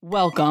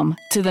Welcome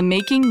to the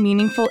Making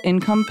Meaningful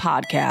Income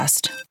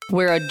podcast,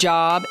 where a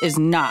job is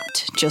not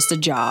just a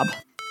job,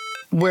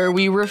 where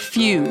we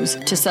refuse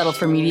to settle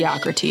for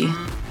mediocrity,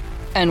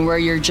 and where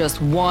you're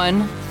just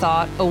one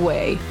thought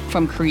away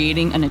from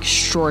creating an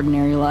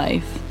extraordinary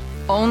life.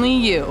 Only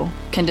you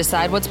can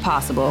decide what's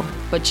possible,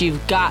 but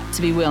you've got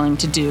to be willing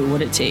to do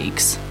what it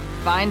takes.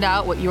 Find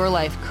out what your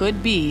life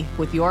could be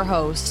with your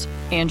host,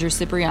 Andrew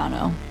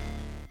Cipriano.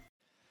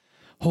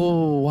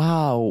 Oh,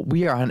 wow.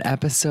 We are on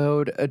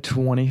episode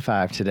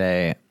 25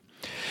 today.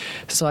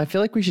 So I feel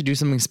like we should do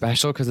something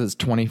special because it's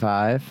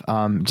 25.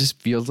 Just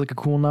feels like a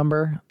cool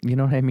number. You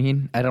know what I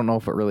mean? I don't know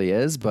if it really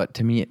is, but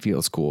to me, it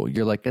feels cool.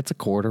 You're like, it's a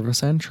quarter of a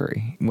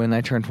century. When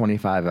I turned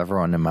 25,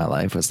 everyone in my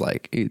life was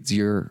like,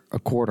 you're a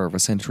quarter of a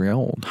century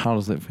old. How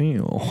does it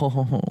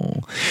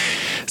feel?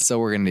 So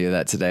we're going to do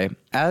that today.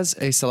 As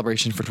a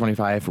celebration for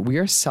 25, we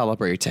are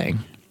celebrating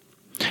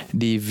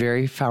the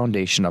very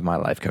foundation of my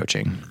life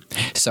coaching.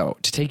 So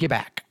to take you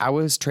back, I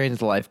was trained at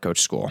the life coach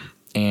school.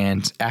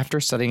 And after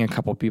studying a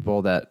couple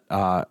people that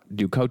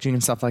do coaching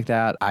and stuff like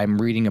that,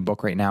 I'm reading a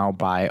book right now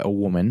by a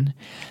woman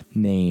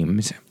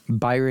named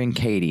Byron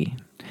Katie.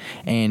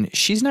 And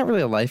she's not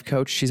really a life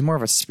coach. She's more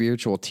of a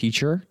spiritual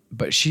teacher,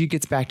 but she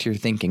gets back to your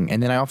thinking.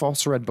 And then I've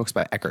also read books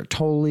by Eckhart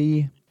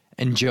Tolle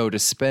and Joe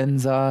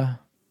Dispenza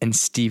and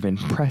Stephen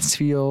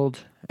Pressfield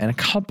and a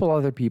couple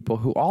other people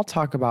who all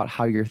talk about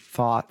how your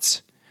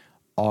thoughts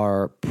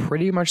are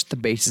pretty much the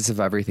basis of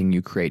everything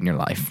you create in your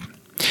life.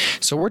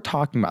 So we're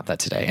talking about that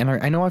today. And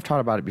I know I've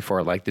talked about it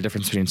before, like the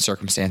difference between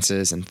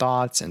circumstances and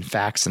thoughts and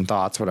facts and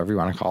thoughts, whatever you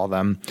want to call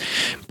them.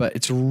 But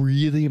it's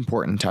really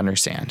important to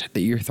understand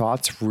that your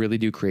thoughts really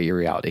do create your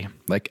reality.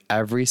 Like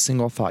every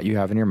single thought you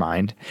have in your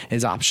mind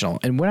is optional.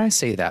 And when I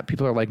say that,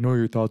 people are like, no,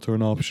 your thoughts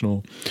aren't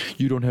optional.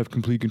 You don't have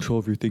complete control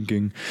of your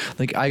thinking.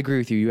 Like, I agree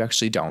with you. You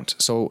actually don't.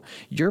 So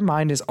your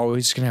mind is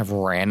always going to have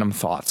random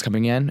thoughts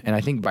coming in. And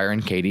I think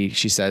Byron Katie,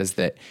 she says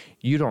that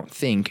you don't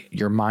think,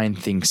 your mind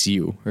thinks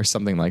you, or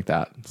something like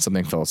that,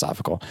 something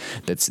philosophical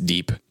that's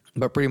deep.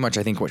 But pretty much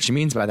I think what she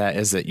means by that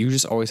is that you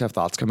just always have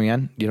thoughts coming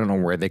in. You don't know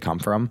where they come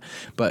from,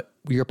 but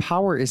your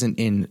power isn't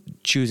in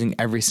choosing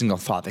every single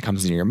thought that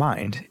comes into your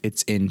mind.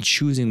 It's in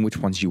choosing which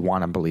ones you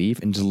want to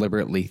believe and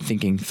deliberately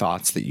thinking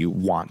thoughts that you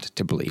want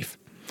to believe.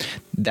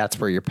 That's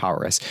where your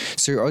power is.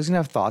 So you're always going to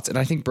have thoughts. And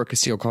I think Brooke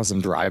Castillo calls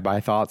them drive-by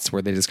thoughts,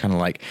 where they just kind of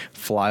like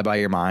fly by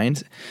your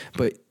mind.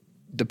 But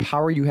the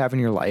power you have in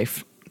your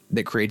life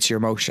that creates your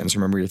emotions.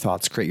 Remember, your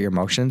thoughts create your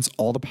emotions.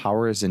 All the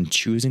power is in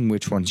choosing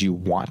which ones you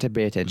want to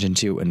pay attention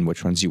to and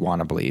which ones you want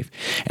to believe.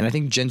 And I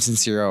think Jen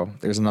Sincero,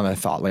 there's another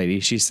thought lady.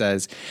 She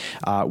says,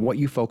 what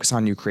you focus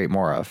on, you create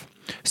more of.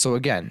 So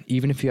again,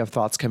 even if you have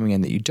thoughts coming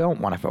in that you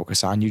don't want to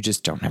focus on, you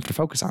just don't have to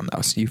focus on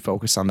those. You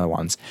focus on the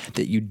ones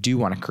that you do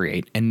want to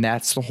create. And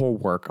that's the whole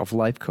work of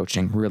life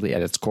coaching, really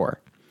at its core,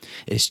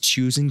 is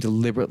choosing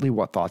deliberately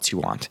what thoughts you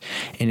want.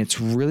 And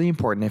it's really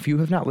important. If you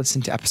have not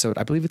listened to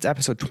I believe it's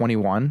episode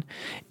 21,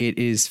 it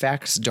is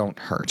Facts Don't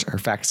Hurt, or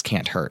Facts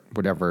Can't Hurt,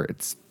 whatever.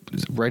 It's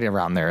right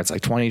around there. It's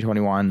like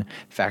 2021,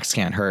 Facts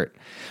Can't Hurt.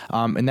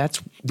 And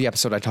that's the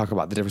episode I talk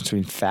about the difference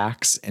between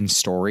facts and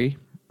story,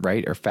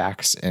 right? Or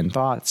facts and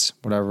thoughts,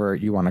 whatever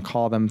you want to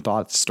call them,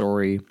 thoughts,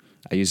 story.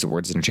 I use the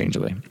words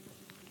interchangeably.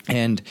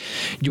 And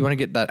you want to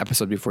get that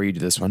episode before you do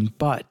this one.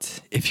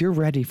 But if you're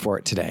ready for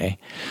it today,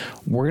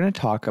 we're going to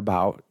talk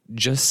about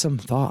just some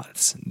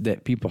thoughts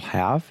that people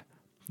have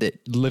that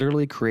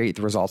literally create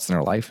the results in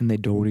their life, and they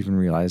don't even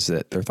realize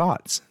that they're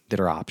thoughts that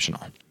are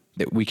optional,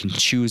 that we can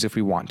choose if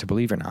we want to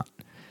believe or not.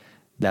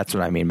 That's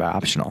what I mean by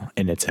optional,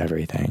 and it's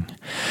everything.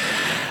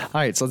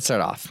 All right, so let's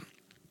start off.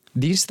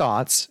 These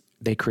thoughts,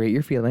 they create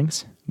your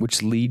feelings,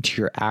 which lead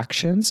to your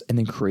actions and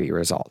then create your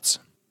results.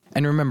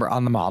 And remember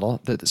on the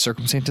model that the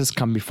circumstances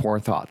come before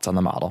thoughts on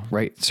the model,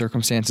 right?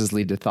 Circumstances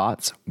lead to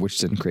thoughts,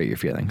 which then create your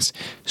feelings.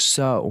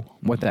 So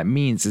what that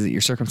means is that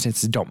your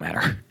circumstances don't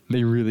matter.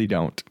 They really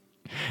don't.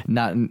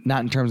 Not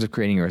in terms of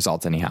creating your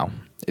results anyhow.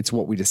 It's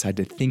what we decide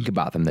to think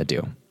about them that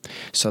do.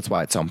 So that's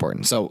why it's so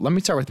important. So let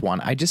me start with one.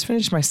 I just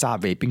finished my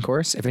Stop Vaping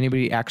course. If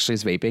anybody actually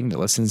is vaping that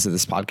listens to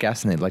this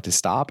podcast and they'd like to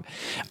stop,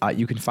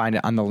 you can find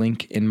it on the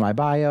link in my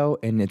bio,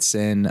 and it's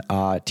in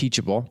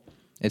Teachable.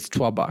 It's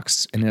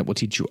 $12, and it will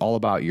teach you all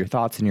about your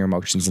thoughts and your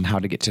emotions and how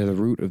to get to the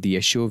root of the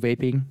issue of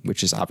vaping,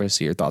 which is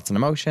obviously your thoughts and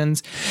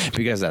emotions,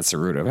 because that's the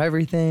root of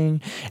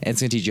everything. And it's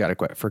going to teach you how to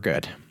quit for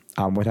good,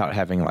 without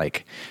having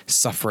like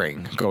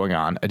suffering going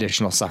on,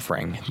 additional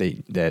suffering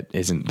that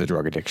isn't the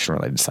drug addiction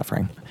related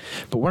suffering.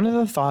 But one of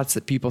the thoughts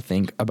that people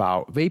think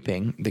about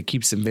vaping that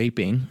keeps them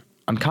vaping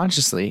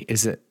unconsciously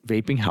is that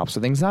vaping helps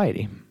with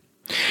anxiety.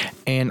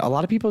 And a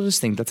lot of people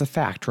just think that's a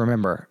fact.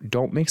 Remember,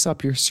 don't mix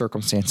up your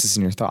circumstances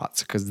and your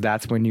thoughts, because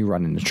that's when you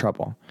run into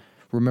trouble.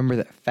 Remember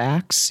that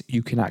facts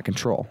you cannot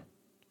control,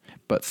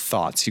 but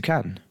thoughts you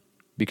can,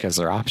 because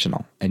they're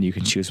optional and you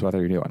can choose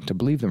whether you want to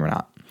believe them or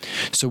not.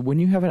 So when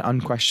you have an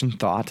unquestioned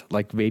thought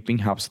like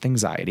vaping helps with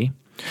anxiety,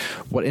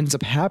 what ends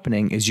up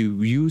happening is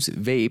you use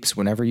vapes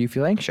whenever you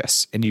feel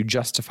anxious and you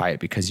justify it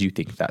because you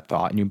think that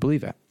thought and you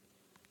believe it.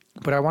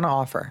 But I want to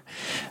offer,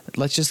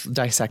 let's just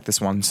dissect this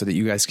one so that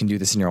you guys can do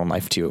this in your own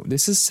life too.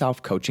 This is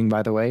self-coaching,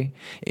 by the way,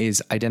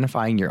 is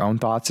identifying your own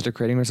thoughts that are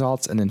creating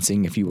results and then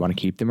seeing if you want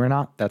to keep them or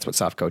not. That's what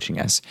self-coaching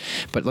is.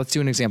 But let's do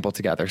an example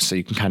together so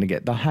you can kind of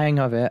get the hang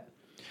of it.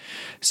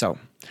 So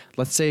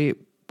let's say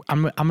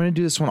I'm going to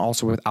do this one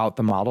also without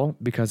the model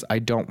because I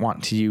don't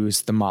want to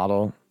use the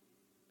model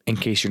in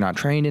case you're not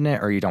trained in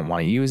it or you don't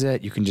want to use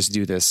it. You can just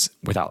do this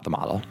without the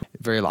model.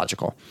 Very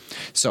logical.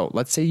 So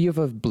let's say you have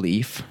a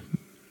belief.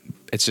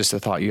 It's just a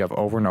thought you have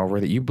over and over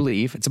that you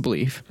believe, it's a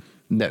belief,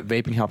 that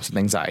vaping helps with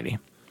anxiety.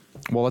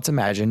 Well, let's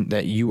imagine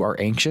that you are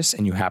anxious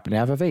and you happen to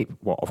have a vape.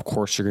 Well, of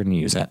course you're going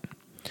to use it.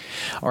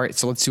 All right,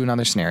 so let's do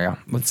another scenario.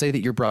 Let's say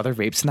that your brother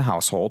vapes in the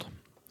household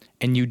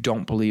and you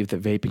don't believe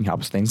that vaping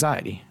helps with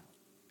anxiety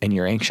and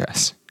you're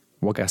anxious.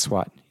 Well, guess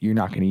what? You're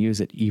not going to use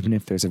it even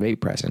if there's a vape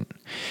present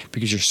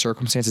because your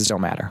circumstances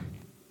don't matter.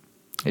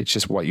 It's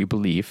just what you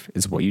believe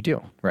is what you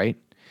do, right?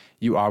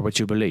 You are what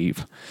you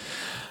believe.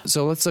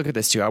 So let's look at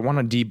this too. I want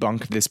to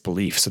debunk this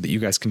belief so that you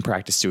guys can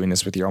practice doing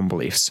this with your own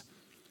beliefs.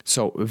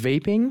 So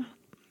vaping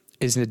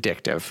is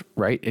addictive,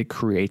 right? It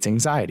creates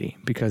anxiety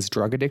because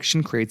drug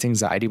addiction creates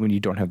anxiety when you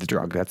don't have the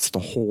drug. That's the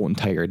whole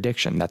entire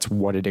addiction. That's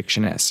what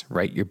addiction is,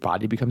 right? Your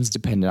body becomes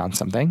dependent on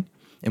something.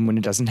 And when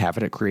it doesn't have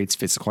it, it creates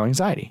physical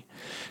anxiety.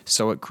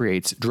 So it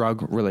creates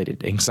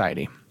drug-related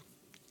anxiety.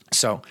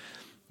 So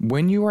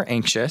when you are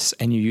anxious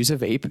and you use a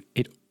vape,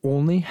 it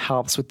only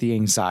helps with the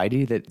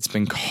anxiety that's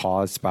been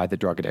caused by the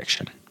drug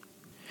addiction.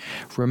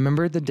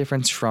 Remember the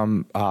difference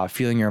from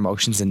feeling your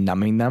emotions and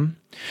numbing them?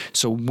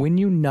 So when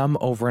you numb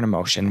over an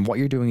emotion, what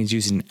you're doing is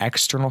using an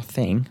external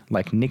thing,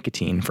 like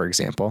nicotine, for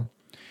example,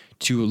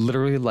 to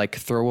literally like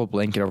throw a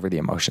blanket over the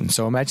emotion.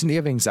 So imagine that you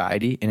have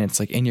anxiety and it's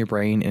like in your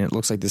brain and it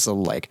looks like this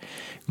little like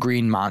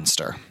green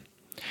monster,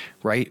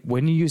 right?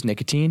 When you use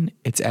nicotine,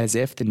 it's as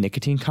if the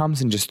nicotine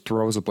comes and just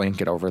throws a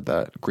blanket over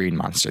the green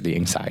monster, the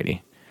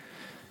anxiety.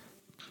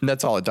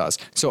 That's all it does.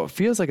 So it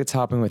feels like it's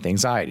helping with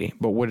anxiety,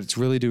 but what it's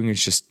really doing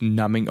is just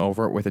numbing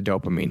over it with a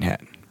dopamine hit,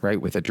 right?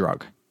 With a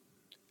drug.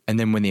 And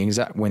then when the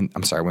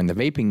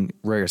vaping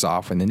wears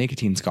off, when the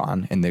nicotine's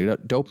gone and the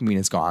dopamine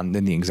is gone,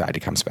 then the anxiety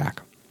comes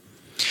back.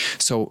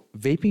 So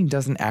vaping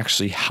doesn't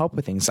actually help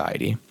with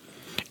anxiety.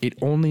 It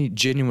only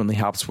genuinely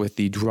helps with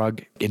the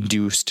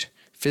drug-induced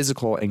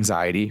physical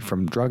anxiety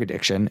from drug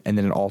addiction. And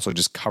then it also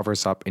just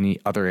covers up any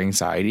other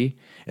anxiety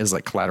as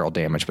like collateral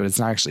damage, but it's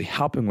not actually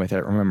helping with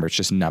it. Remember, it's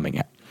just numbing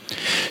it.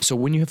 So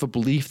when you have a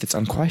belief that's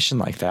unquestioned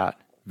like that,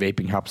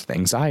 vaping helps with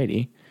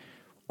anxiety,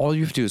 all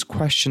you have to do is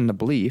question the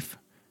belief,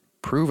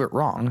 prove it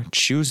wrong,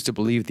 choose to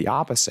believe the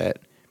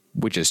opposite,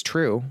 which is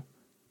true,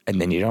 and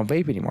then you don't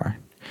vape anymore.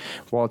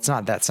 Well, it's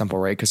not that simple,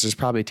 right? Because there's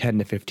probably 10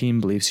 to 15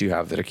 beliefs you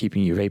have that are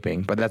keeping you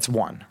vaping, but that's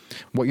one.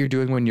 What you're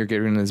doing when you're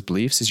getting rid of those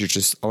beliefs is you're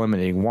just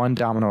eliminating one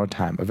domino at a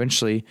time.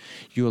 Eventually,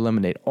 you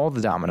eliminate all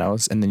the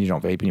dominoes, and then you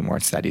don't vape anymore.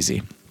 It's that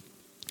easy.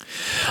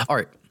 All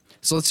right,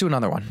 so let's do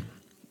another one.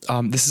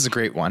 This is a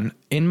great one.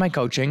 In my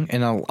coaching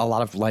and a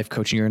lot of life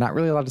coaching, you're not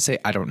really allowed to say,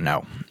 I don't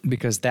know,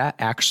 because that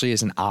actually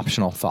is an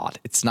optional thought.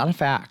 It's not a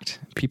fact.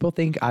 People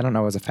think I don't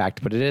know is a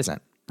fact, but it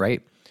isn't,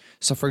 right?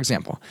 So for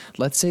example,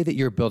 let's say that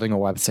you're building a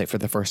website for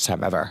the first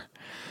time ever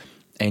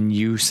and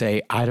you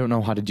say, I don't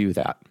know how to do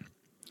that.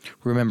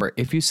 Remember,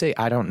 if you say,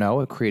 I don't know,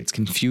 it creates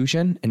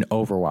confusion and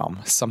overwhelm,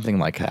 something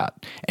like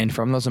that. And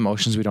from those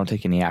emotions, we don't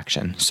take any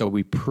action. So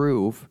we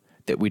prove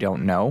that we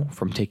don't know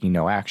from taking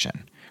no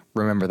action.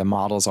 Remember, the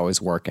model is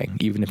always working.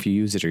 Even if you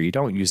use it or you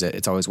don't use it,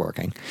 it's always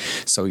working.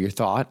 So your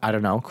thought, I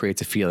don't know,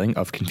 creates a feeling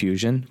of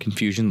confusion.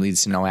 Confusion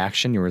leads to no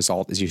action. Your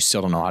result is you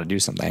still don't know how to do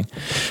something.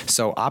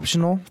 So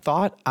optional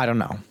thought, I don't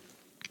know.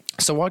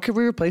 So what could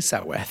we replace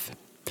that with?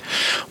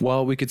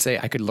 Well, we could say,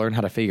 I could learn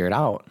how to figure it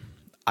out.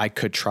 I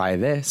could try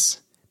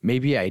this.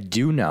 Maybe I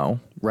do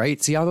know,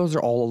 right? See how those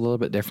are all a little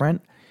bit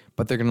different,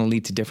 but they're going to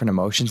lead to different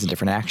emotions and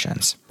different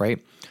actions, right?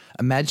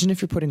 Imagine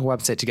if you're putting a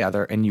website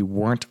together and you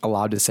weren't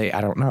allowed to say,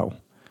 I don't know.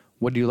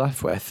 What are you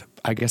left with?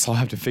 I guess I'll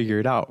have to figure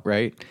it out,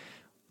 right?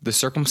 The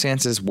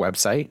circumstances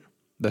website,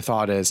 the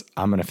thought is,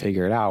 I'm going to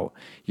figure it out.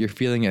 You're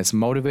feeling as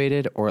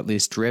motivated or at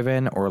least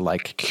driven or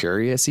like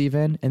curious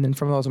even. And then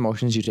from those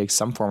emotions, you take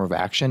some form of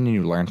action and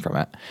you learn from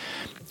it.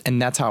 And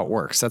that's how it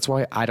works. That's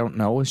why I don't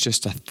know is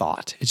just a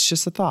thought. It's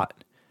just a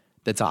thought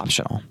that's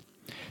optional.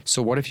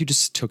 So what if you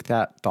just took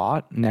that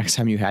thought next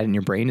time you had it in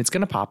your brain? It's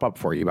going to pop up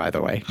for you, by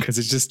the way, because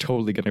it's just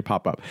totally going to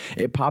pop up.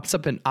 It pops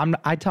up and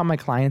I tell my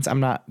clients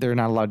they're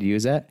not allowed to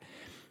use it.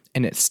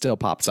 And it still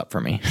pops up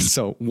for me.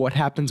 So what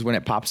happens when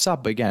it pops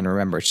up? Again,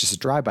 remember, it's just a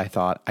drive-by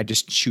thought. I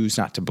just choose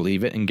not to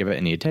believe it and give it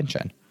any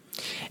attention.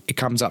 It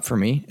comes up for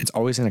me. It's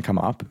always going to come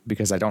up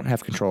because I don't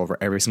have control over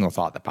every single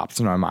thought that pops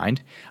in my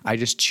mind. I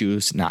just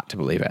choose not to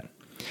believe it.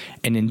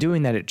 And in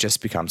doing that, it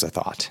just becomes a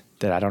thought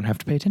that I don't have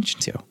to pay attention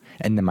to.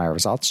 And then my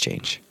results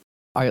change.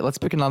 All right, let's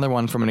pick another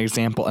one from an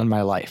example in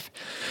my life.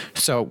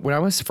 So when I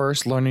was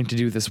first learning to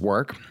do this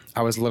work,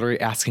 I was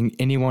literally asking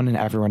anyone and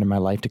everyone in my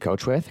life to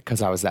coach with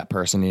because I was that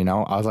person, you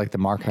know. I was like the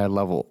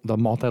multi-level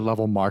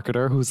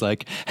marketer who's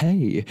like,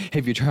 hey,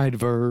 have you tried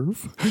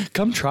Verve?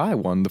 Come try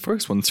one. The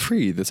first one's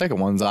free. The second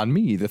one's on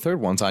me. The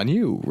third one's on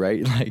you,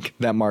 right? Like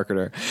that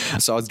marketer.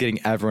 So I was getting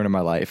everyone in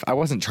my life. I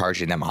wasn't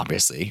charging them,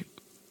 obviously,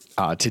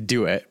 to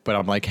do it, but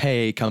I'm like,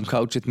 hey, come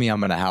coach with me. I'm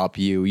going to help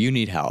you. You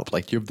need help.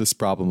 Like you have this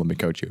problem. Let me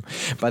coach you.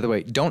 By the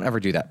way, don't ever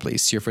do that,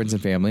 please, to your friends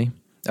and family.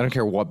 I don't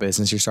care what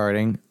business you're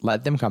starting.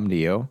 Let them come to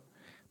you.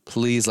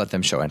 Please let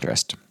them show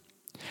interest.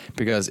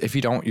 Because if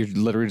you don't, you're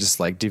literally just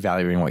like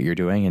devaluing what you're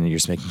doing and you're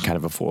just making kind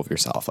of a fool of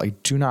yourself. Like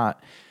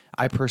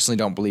I personally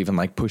don't believe in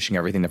like pushing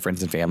everything to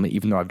friends and family,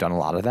 even though I've done a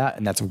lot of that.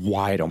 And that's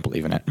why I don't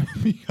believe in it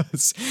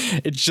because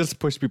it's just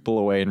pushed people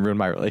away and ruined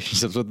my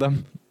relationships with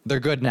them. They're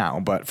good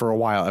now, but for a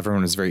while,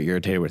 everyone was very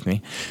irritated with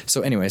me.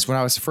 So anyways, when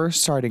I was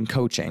first starting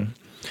coaching,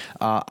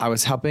 I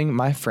was helping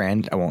my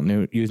friend. I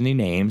won't use any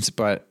names,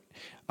 but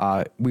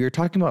we were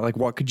talking about like,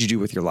 what could you do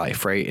with your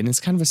life, right? And it's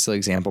kind of a silly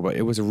example, but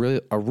it was a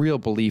real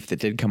belief that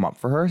did come up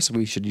for her. So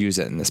we should use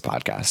it in this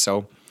podcast.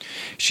 So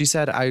she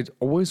said, I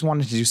always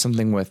wanted to do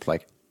something with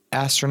like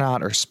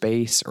astronaut or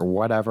space or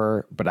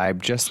whatever, but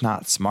I'm just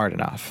not smart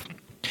enough.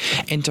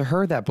 And to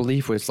her, that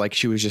belief was like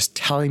she was just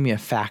telling me a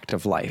fact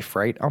of life,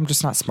 right? I'm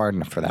just not smart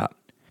enough for that.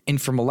 And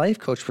from a life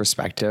coach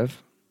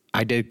perspective,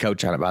 I did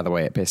coach on it, by the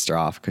way. It pissed her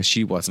off because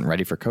she wasn't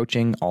ready for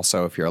coaching.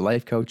 Also, if you're a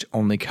life coach,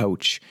 only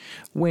coach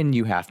when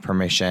you have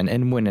permission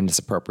and when in this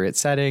appropriate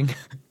setting.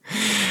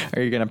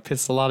 Are you going to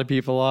piss a lot of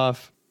people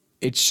off?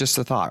 It's just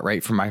a thought,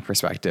 right? From my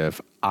perspective,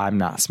 I'm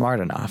not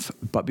smart enough.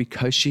 But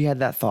because she had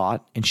that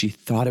thought and she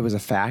thought it was a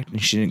fact and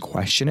she didn't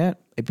question it,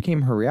 it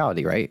became her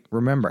reality, right?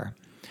 Remember,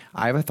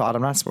 I have a thought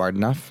I'm not smart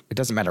enough. It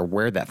doesn't matter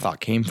where that thought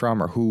came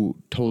from or who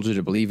told you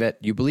to believe it.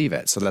 You believe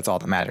it. So that's all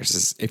that matters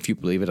is if you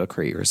believe it, it'll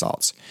create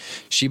results.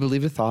 She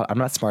believed the thought, I'm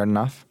not smart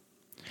enough.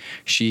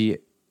 She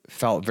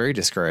felt very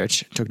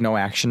discouraged, took no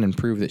action, and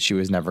proved that she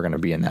was never going to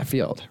be in that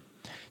field.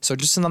 So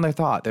just another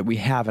thought that we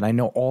have, and I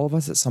know all of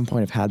us at some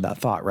point have had that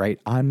thought, right?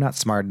 I'm not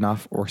smart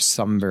enough or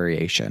some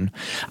variation.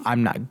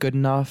 I'm not good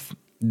enough.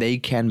 They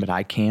can, but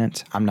I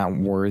can't. I'm not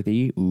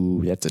worthy.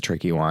 Ooh, that's a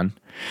tricky one.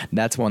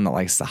 That's one that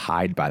likes to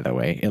hide, by the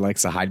way. It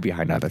likes to hide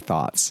behind other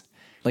thoughts.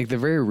 Like the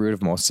very root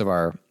of most of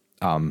our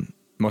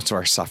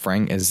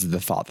suffering is the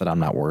thought that I'm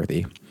not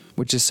worthy,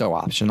 which is so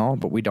optional,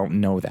 but we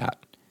don't know that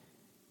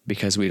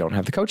because we don't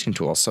have the coaching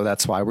tools. So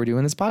that's why we're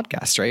doing this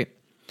podcast, right?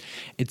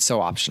 It's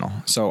so optional.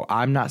 So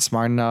I'm not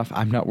smart enough.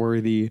 I'm not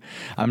worthy.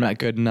 I'm not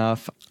good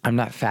enough. I'm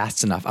not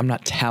fast enough. I'm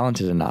not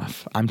talented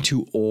enough. I'm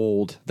too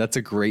old. That's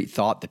a great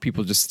thought that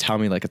people just tell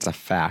me like it's a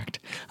fact.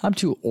 I'm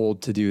too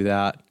old to do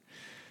that.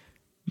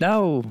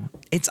 No,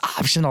 it's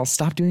optional.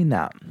 Stop doing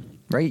that,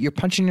 right? You're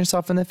punching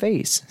yourself in the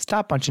face.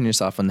 Stop punching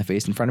yourself in the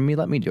face in front of me.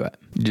 Let me do it.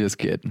 Just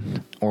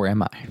kidding. Or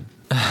am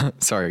I?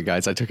 Sorry,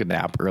 guys. I took a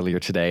nap earlier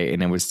today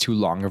and it was too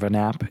long of a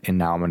nap. And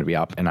now I'm going to be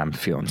up and I'm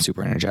feeling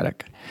super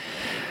energetic.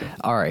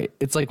 All right.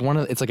 It's like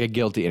a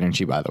guilty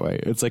energy, by the way.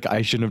 It's like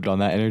I shouldn't have done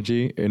that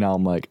energy. And now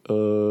I'm like,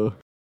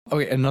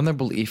 Okay. Another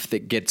belief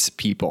that gets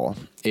people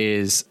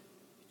is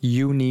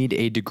you need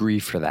a degree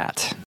for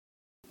that.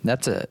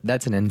 That's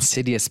an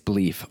insidious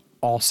belief.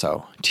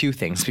 Also, two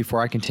things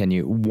before I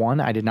continue. One,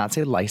 I did not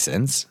say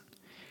license.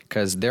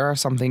 Because there are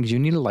some things you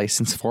need a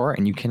license for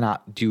and you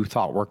cannot do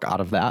thought work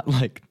out of that.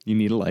 Like you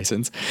need a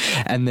license.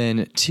 And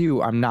then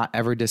two, I'm not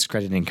ever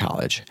discrediting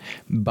college,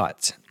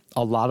 but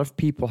a lot of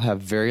people have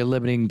very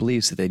limiting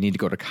beliefs that they need to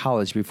go to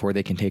college before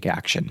they can take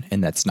action.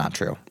 And that's not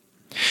true.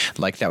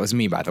 Like that was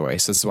me, by the way.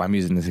 So this is why I'm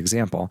using this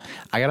example.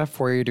 I got a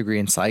 4-year degree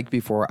in psych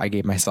before I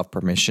gave myself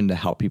permission to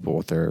help people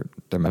with their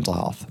mental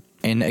health.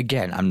 And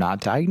again, I'm not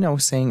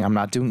diagnosing. I'm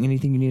not doing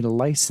anything you need a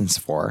license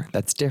for.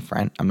 That's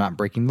different. I'm not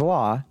breaking the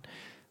law.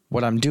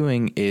 What I'm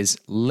doing is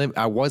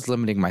I was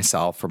limiting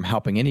myself from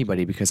helping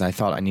anybody because I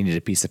thought I needed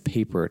a piece of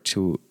paper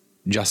to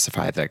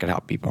justify that I could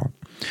help people.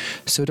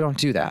 So don't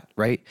do that,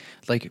 right?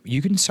 Like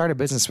you can start a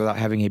business without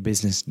having a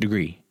business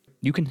degree.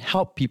 You can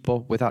help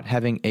people without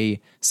having a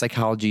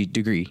psychology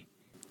degree.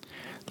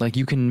 Like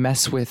you can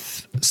mess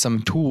with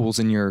some tools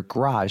in your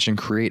garage and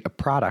create a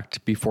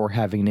product before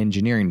having an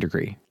engineering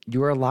degree.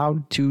 You are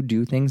allowed to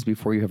do things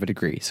before you have a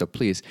degree. So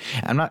please,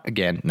 I'm not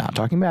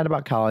talking bad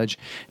about college,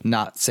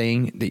 not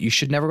saying that you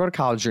should never go to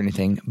college or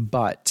anything,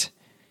 but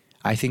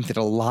I think that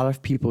a lot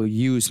of people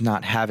use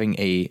not having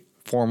a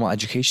formal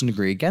education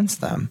degree against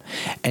them.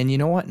 And you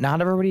know what?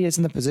 Not everybody is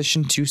in the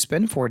position to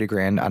spend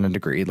 $40,000 on a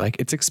degree. Like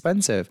it's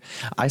expensive.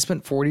 I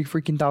spent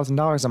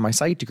 $40,000 on my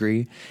psych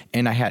degree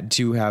and I had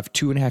to have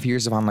 2.5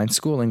 years of online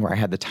schooling where I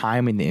had the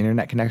time and the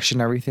internet connection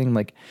and everything.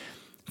 Like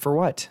for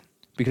what?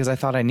 Because I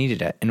thought I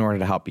needed it in order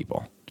to help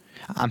people.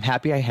 I'm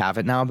happy I have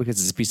it now because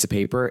it's a piece of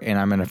paper and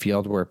I'm in a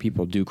field where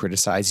people do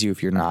criticize you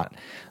if you're not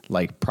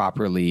like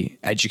properly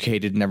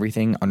educated and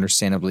everything,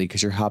 understandably,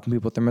 because you're helping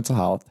people with their mental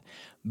health.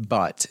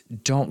 But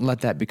don't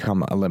let that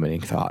become a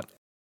limiting thought.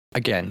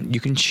 Again, you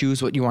can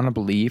choose what you want to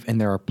believe, and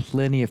there are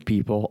plenty of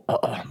people,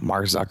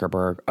 Mark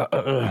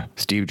Zuckerberg,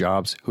 Steve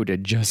Jobs, who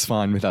did just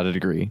fine without a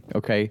degree,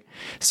 okay?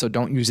 So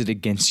don't use it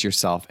against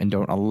yourself, and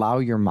don't allow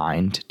your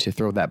mind to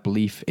throw that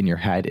belief in your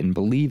head and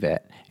believe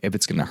it if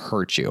it's going to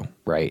hurt you,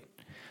 right?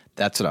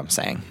 That's what I'm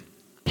saying.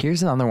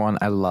 Here's another one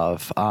I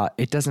love.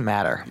 It doesn't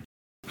matter.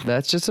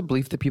 That's just a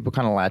belief that people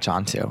kind of latch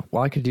onto.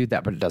 Well, I could do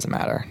that, but it doesn't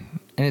matter.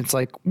 And it's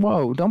like,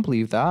 whoa, don't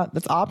believe that.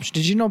 That's optional.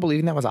 Did you know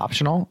believing that was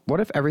optional? What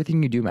if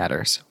everything you do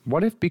matters?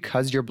 What if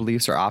because your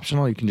beliefs are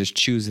optional, you can just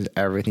choose that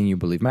everything you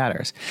believe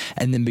matters?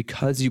 And then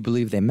because you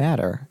believe they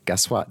matter,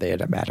 guess what? They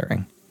end up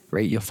mattering,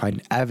 right? You'll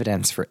find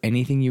evidence for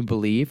anything you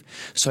believe.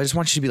 So I just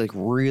want you to be like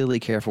really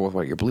careful with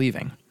what you're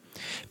believing.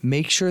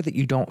 Make sure that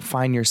you don't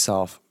find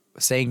yourself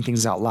saying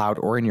things out loud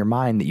or in your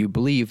mind that you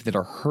believe that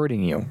are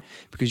hurting you,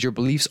 because your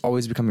beliefs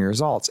always become your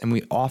results. And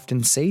we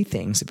often say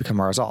things that become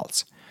our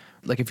results.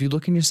 Like if you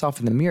look in yourself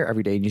in the mirror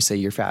every day and you say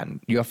you're fat and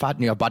you're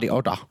body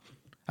odor.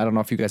 I don't know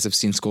if you guys have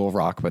seen School of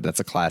Rock, but that's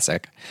a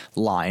classic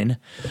line.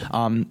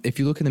 If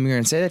you look in the mirror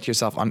and say that to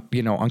yourself,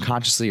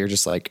 unconsciously or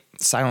just like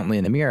silently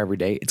in the mirror every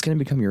day, it's going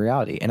to become your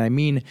reality. And I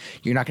mean,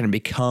 you're not going to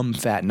become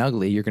fat and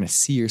ugly. You're going to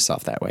see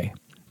yourself that way,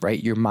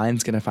 right? Your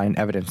mind's going to find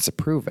evidence to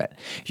prove it.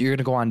 You're going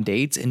to go on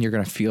dates and you're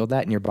going to feel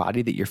that in your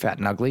body that you're fat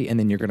and ugly. And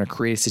then you're going to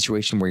create a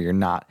situation where you're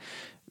not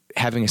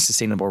having a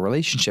sustainable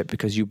relationship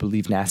because you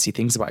believe nasty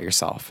things about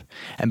yourself.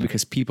 And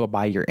because people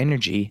buy your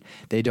energy,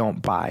 they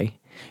don't buy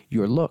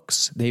your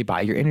looks. They buy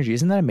your energy.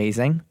 Isn't that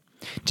amazing?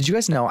 Did you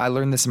guys know, I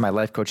learned this in my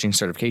life coaching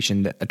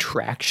certification, that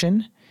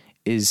attraction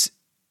is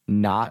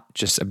not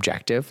just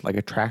objective. Like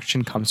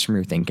attraction comes from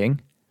your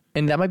thinking.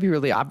 And that might be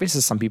really obvious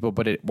to some people,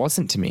 but it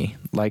wasn't to me.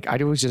 Like I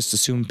always just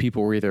assumed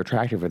people were either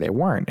attractive or they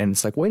weren't. And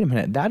it's like, wait a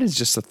minute, that is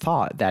just a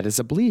thought. That is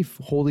a belief.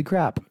 Holy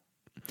crap.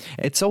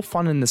 It's so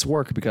fun in this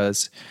work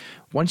because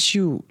once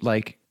you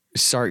like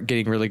start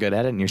getting really good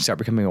at it and you start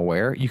becoming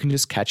aware, you can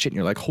just catch it and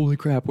you're like, holy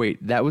crap,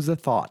 wait, that was a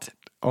thought.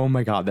 Oh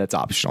my God, that's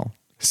optional.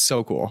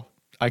 So cool.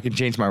 I can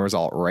change my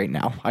result right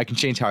now. I can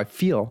change how I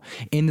feel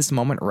in this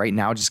moment right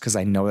now just because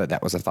I know that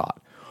that was a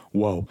thought.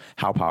 Whoa,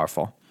 how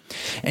powerful.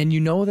 And you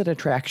know that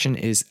attraction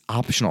is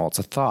optional. It's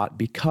a thought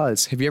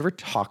because have you ever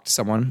talked to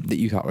someone that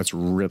you thought was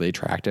really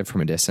attractive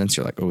from a distance?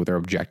 You're like, oh, they're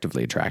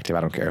objectively attractive.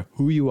 I don't care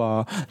who you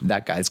are.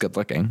 That guy's good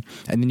looking.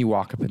 And then you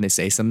walk up and they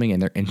say something and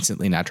they're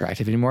instantly not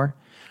attractive anymore.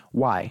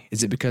 Why?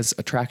 Is it because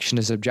attraction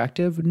is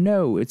objective?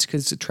 No, it's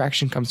because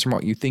attraction comes from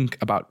what you think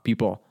about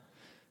people.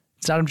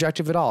 It's not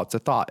objective at all. It's a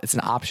thought. It's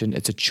an option.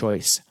 It's a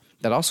choice.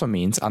 That also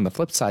means on the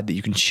flip side that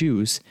you can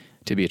choose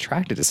to be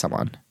attracted to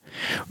someone.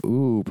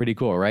 Ooh, pretty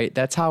cool, right?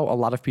 That's how a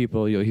lot of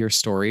people, you'll hear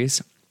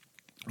stories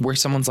where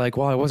someone's like,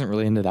 well, I wasn't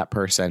really into that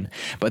person,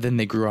 but then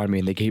they grew on me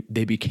and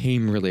they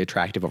became really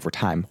attractive over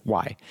time.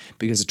 Why?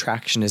 Because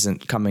attraction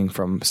isn't coming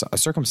from a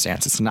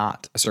circumstance. It's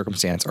not a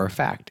circumstance or a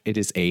fact. It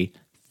is a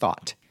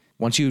thought.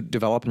 Once you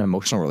develop an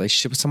emotional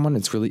relationship with someone,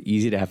 it's really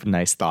easy to have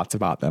nice thoughts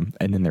about them,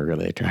 and then they're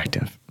really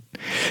attractive.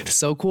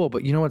 So cool.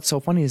 But you know what's so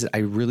funny is that I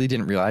really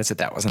didn't realize that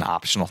that was an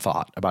optional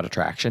thought about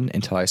attraction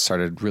until I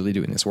started really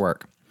doing this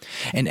work.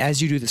 And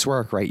as you do this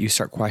work, right, you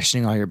start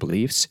questioning all your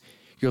beliefs.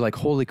 You're like,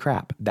 holy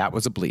crap, that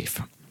was a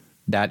belief.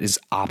 That is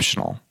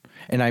optional.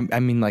 And I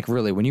mean, like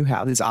really, when you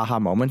have these aha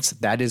moments,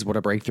 that is what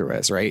a breakthrough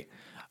is, right?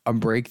 A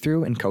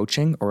breakthrough in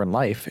coaching or in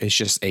life is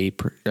just a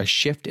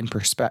shift in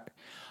perspective,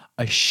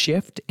 a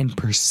shift in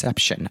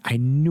perception. I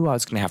knew I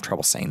was going to have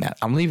trouble saying that.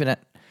 I'm leaving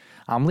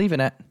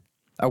it.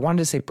 I wanted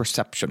to say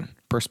perspection.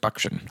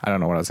 I don't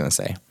know what I was going to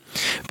say.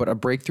 But a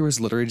breakthrough is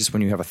literally just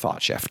when you have a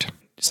thought shift.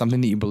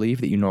 Something that you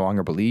believe that you no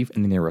longer believe,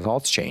 and then your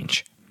results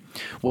change.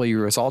 Well,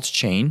 your results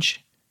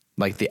change.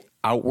 Like the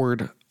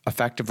outward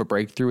effect of a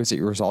breakthrough is that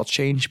your results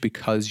change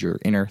because your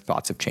inner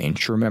thoughts have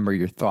changed. Remember,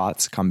 your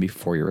thoughts come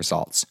before your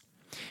results.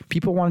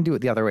 People want to do it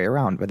the other way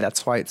around, but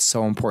that's why it's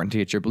so important to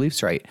get your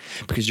beliefs right,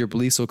 because your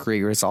beliefs will create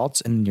your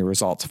results and your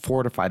results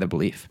fortify the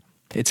belief.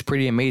 It's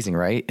pretty amazing,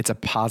 right? It's a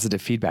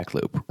positive feedback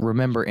loop.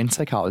 Remember, in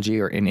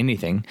psychology or in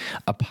anything,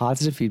 a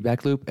positive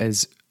feedback loop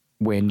is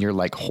when you're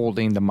like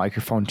holding the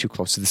microphone too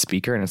close to the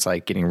speaker and it's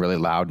like getting really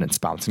loud and it's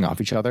bouncing off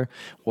each other.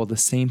 Well, the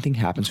same thing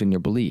happens in your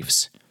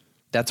beliefs.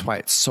 That's why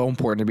it's so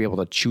important to be able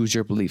to choose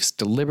your beliefs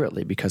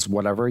deliberately, because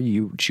whatever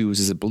you choose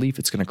as a belief,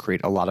 it's going to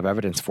create a lot of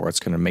evidence for it. It's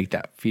going to make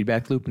that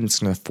feedback loop and it's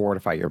going to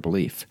fortify your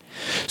belief.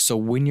 So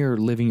when you're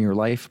living your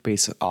life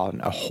based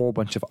on a whole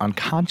bunch of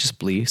unconscious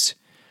beliefs,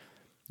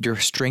 you're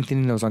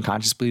strengthening those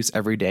unconscious beliefs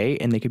every day,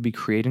 and they could be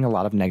creating a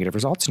lot of negative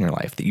results in your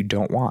life that you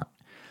don't want.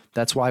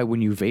 That's why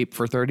when you vape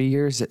for 30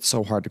 years, it's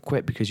so hard to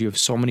quit, because you have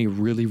so many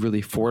really,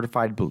 really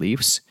fortified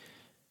beliefs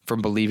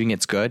from believing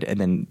it's good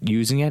and then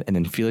using it and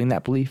then feeling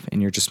that belief,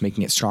 and you're just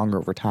making it stronger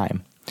over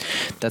time.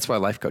 That's why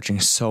life coaching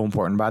is so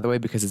important, by the way,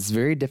 because it's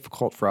very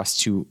difficult for us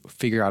to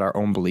figure out our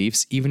own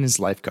beliefs, even as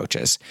life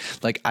coaches.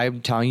 Like I'm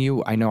telling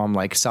you, I know I'm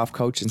like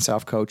self-coach, and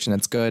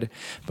that's good,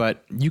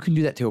 but you can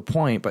do that to a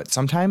point. But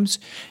sometimes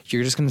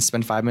you're just going to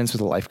spend 5 minutes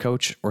with a life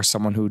coach or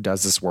someone who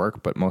does this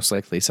work, but most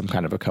likely some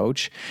kind of a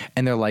coach.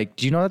 And they're like,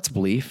 do you know that's a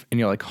belief? And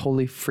you're like,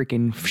 holy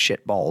freaking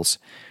shit balls.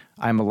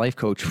 I'm a life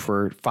coach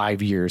for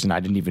 5 years and I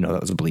didn't even know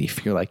that was a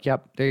belief. You're like,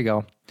 yep, there you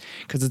go.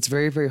 Because it's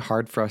very, very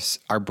hard for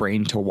our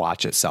brain to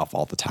watch itself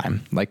all the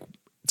time. Like,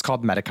 it's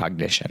called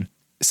metacognition.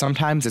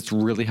 Sometimes it's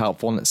really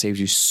helpful and it saves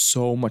you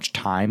so much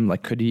time.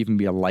 Like, could even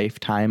be a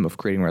lifetime of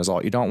creating a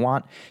result you don't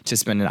want, to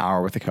spend an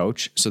hour with a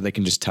coach so they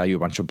can just tell you a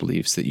bunch of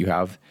beliefs that you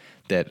have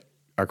that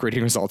are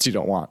creating results you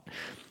don't want.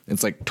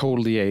 It's like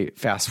totally a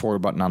fast forward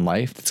button on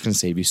life that's going to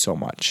save you so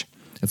much.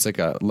 It's like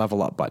a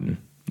level up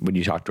button when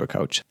you talk to a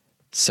coach.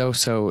 So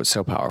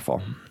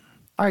powerful.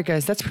 All right,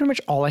 guys, that's pretty much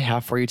all I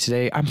have for you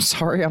today. I'm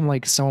sorry I'm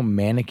like so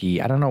manic-y.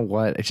 I don't know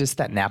what. It's just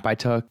that nap I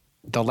took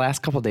the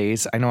last couple of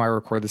days. I know I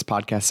record this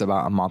podcast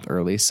about a month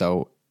early,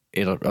 so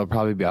it'll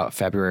probably be out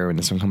February when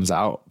this one comes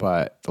out.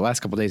 But the last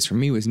couple of days for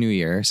me was New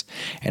Year's,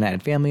 and I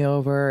had family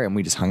over, and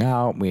we just hung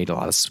out. We ate a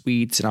lot of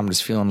sweets, and I'm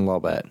just feeling a little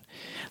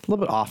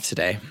bit off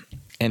today,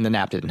 and the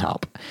nap didn't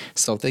help.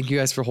 So thank you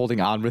guys for holding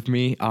on with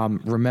me.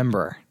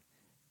 Remember,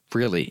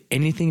 really,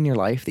 anything in your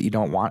life that you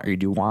don't want or you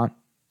do want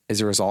is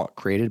a result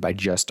created by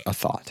just a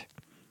thought.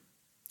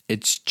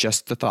 It's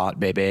just the thought,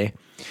 baby.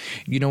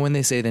 You know when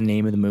they say the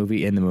name of the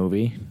movie in the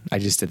movie? I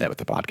just did that with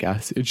the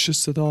podcast. It's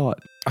just a thought.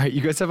 All right, you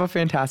guys have a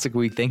fantastic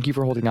week. Thank you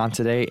for holding on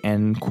today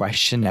and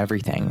question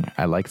everything.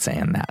 I like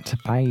saying that.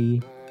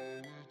 Bye.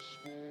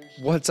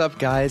 What's up,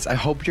 guys? I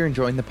hope you're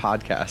enjoying the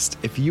podcast.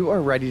 If you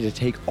are ready to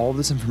take all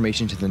this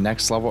information to the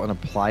next level and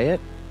apply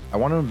it, I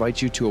want to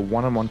invite you to a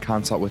one-on-one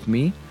consult with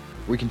me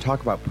where we can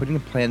talk about putting a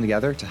plan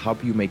together to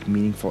help you make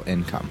meaningful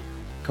income.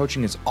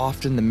 Coaching is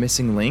often the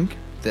missing link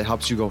that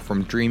helps you go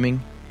from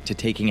dreaming to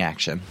taking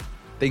action.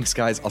 Thanks,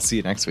 guys. I'll see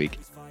you next week.